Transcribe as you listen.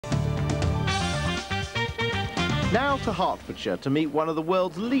Now to Hertfordshire to meet one of the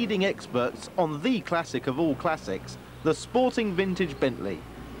world's leading experts on the classic of all classics, the sporting vintage Bentley.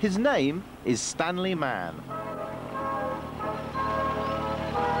 His name is Stanley Mann.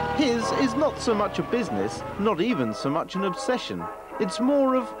 His is not so much a business, not even so much an obsession. It's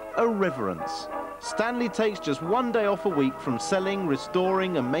more of a reverence. Stanley takes just one day off a week from selling,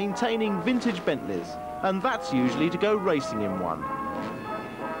 restoring and maintaining vintage Bentleys, and that's usually to go racing in one.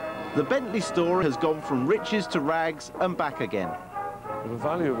 The Bentley store has gone from riches to rags and back again. The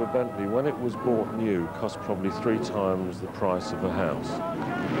value of a Bentley, when it was bought new, cost probably 3 times the price of a house.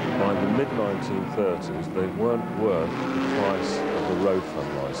 By the mid-1930s, they weren't worth the price of a road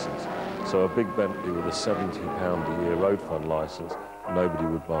fund licence. So a big Bentley with a £70 a year road fund licence, nobody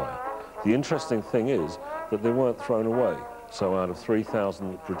would buy. The interesting thing is that they weren't thrown away. So out of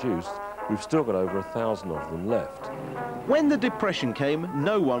 3,000 that produced, we've still got over 1,000 of them left. When the Depression came,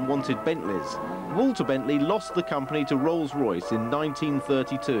 no one wanted Bentleys. Walter Bentley lost the company to Rolls-Royce in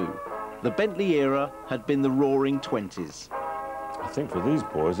 1932. The Bentley era had been the roaring 20s. I think for these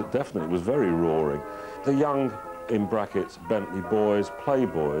boys, it definitely was very roaring. The young, in brackets, Bentley boys,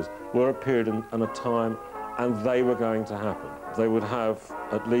 playboys, were a period and a time, and they were going to happen. They would have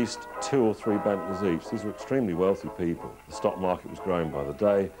at least 2 or 3 Bentleys each. These were extremely wealthy people. The stock market was growing by the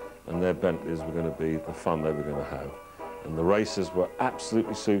day, and their Bentleys were going to be the fun they were going to have. And the races were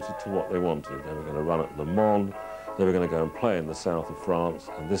absolutely suited to what they wanted. They were going to run at Le Mans, they were going to go and play in the south of France,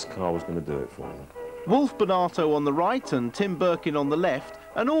 and this car was going to do it for them. Wolf Bonato on the right and Tim Birkin on the left,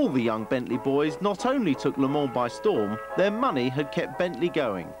 and all the young Bentley boys not only took Le Mans by storm, their money had kept Bentley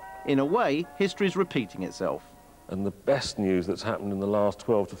going. In a way, history's repeating itself. And the best news that's happened in the last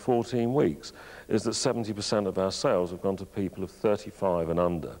 12 to 14 weeks is that 70% of our sales have gone to people of 35 and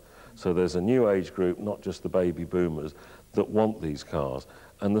under. So there's a new age group, not just the baby boomers, that want these cars.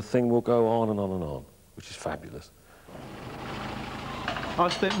 And the thing will go on and on and on, which is fabulous.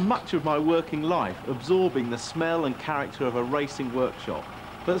 I've spent much of my working life absorbing the smell and character of a racing workshop.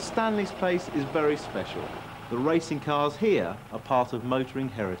 But Stanley's place is very special. The racing cars here are part of motoring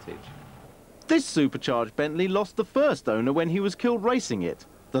heritage. This supercharged Bentley lost the first owner when he was killed racing it.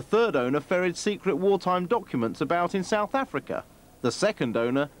 The third owner ferried secret wartime documents about in South Africa. The second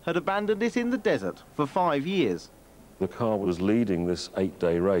owner had abandoned it in the desert for 5 years. The car was leading this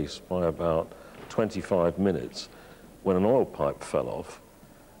 8-day race by about 25 minutes when an oil pipe fell off.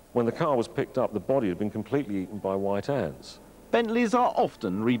 When the car was picked up, the body had been completely eaten by white ants. Bentleys are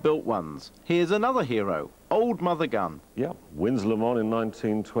often rebuilt ones. Here's another hero, Old Mother Gun. Yep, wins Le Mans in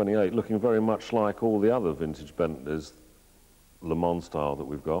 1928, looking very much like all the other vintage Bentleys, Le Mans style that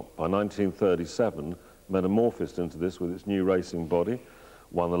we've got. By 1937, metamorphosed into this with its new racing body,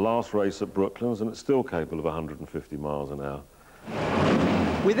 won the last race at Brooklands, and it's still capable of 150 miles an hour.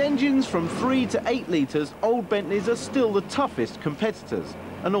 With engines from 3 to 8 litres, old Bentleys are still the toughest competitors.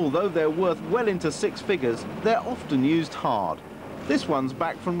 And although they're worth well into 6 figures, they're often used hard. This one's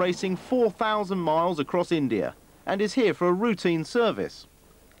back from racing 4,000 miles across India and is here for a routine service.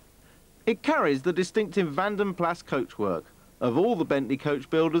 It carries the distinctive Vanden Plas coachwork. Of all the Bentley coach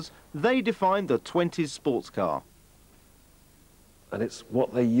builders, they defined the 20s sports car. And it's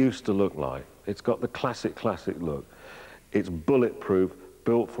what they used to look like. It's got the classic look. It's bulletproof,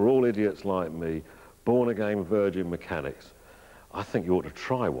 built for all idiots like me, born-again virgin mechanics. I think you ought to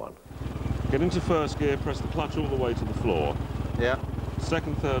try one. Get into first gear, press the clutch all the way to the floor. Yeah.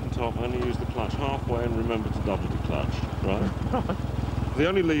 Second, third and top, only use the clutch halfway and remember to double the clutch, right? The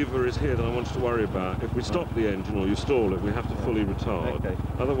only lever is here that I want you to worry about. If we stop the engine or you stall it, we have to fully retard. Okay.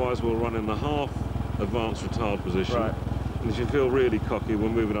 Otherwise, we'll run in the half advanced retard position. Right. And if you feel really cocky, we'll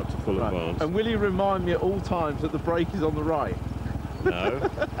move it up to full advance. And will you remind me at all times that the brake is on the right? No.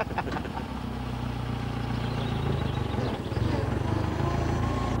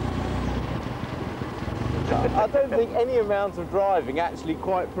 I don't think any amount of driving actually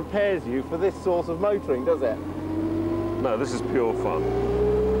quite prepares you for this sort of motoring, does it? No, this is pure fun.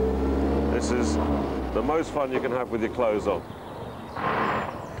 This is the most fun you can have with your clothes on.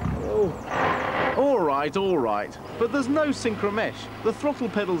 Oh. All right. But there's no synchromesh. The throttle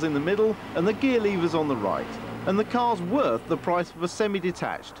pedal's in the middle and the gear lever's on the right. And the car's worth the price of a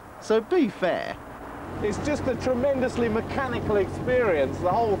semi-detached. So be fair. It's just a tremendously mechanical experience, the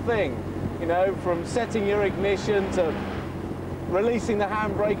whole thing. You know, from setting your ignition to releasing the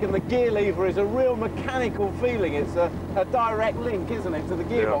handbrake, and the gear lever is a real mechanical feeling. It's a direct link, isn't it, to the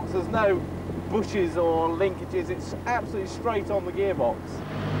gearbox? Yeah. There's no bushes or linkages. It's absolutely straight on the gearbox.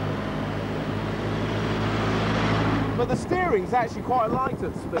 But the steering's actually quite light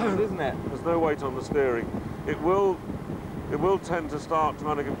at speed, isn't it? There's no weight on the steering. It will It will tend to start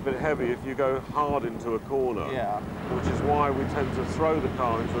kind of get a bit heavy if you go hard into a corner. Yeah. Which is why we tend to throw the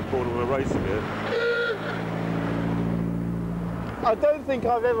car into a corner when we're racing it. I don't think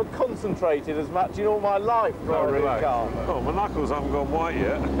I've ever concentrated as much in all my life driving a car. Oh, my knuckles haven't gone white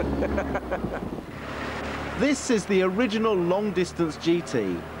yet. This is the original long-distance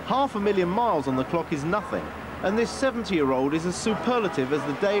GT. 500,000 miles on the clock is nothing, and this 70-year-old is as superlative as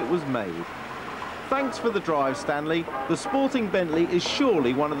the day it was made. Thanks for the drive, Stanley. The sporting Bentley is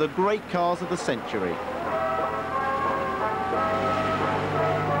surely one of the great cars of the century.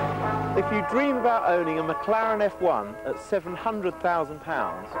 If you dream about owning a McLaren F1 at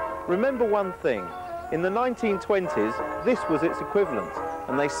 £700,000, remember one thing. In the 1920s, this was its equivalent,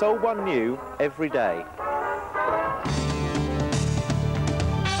 and they sold one new every day.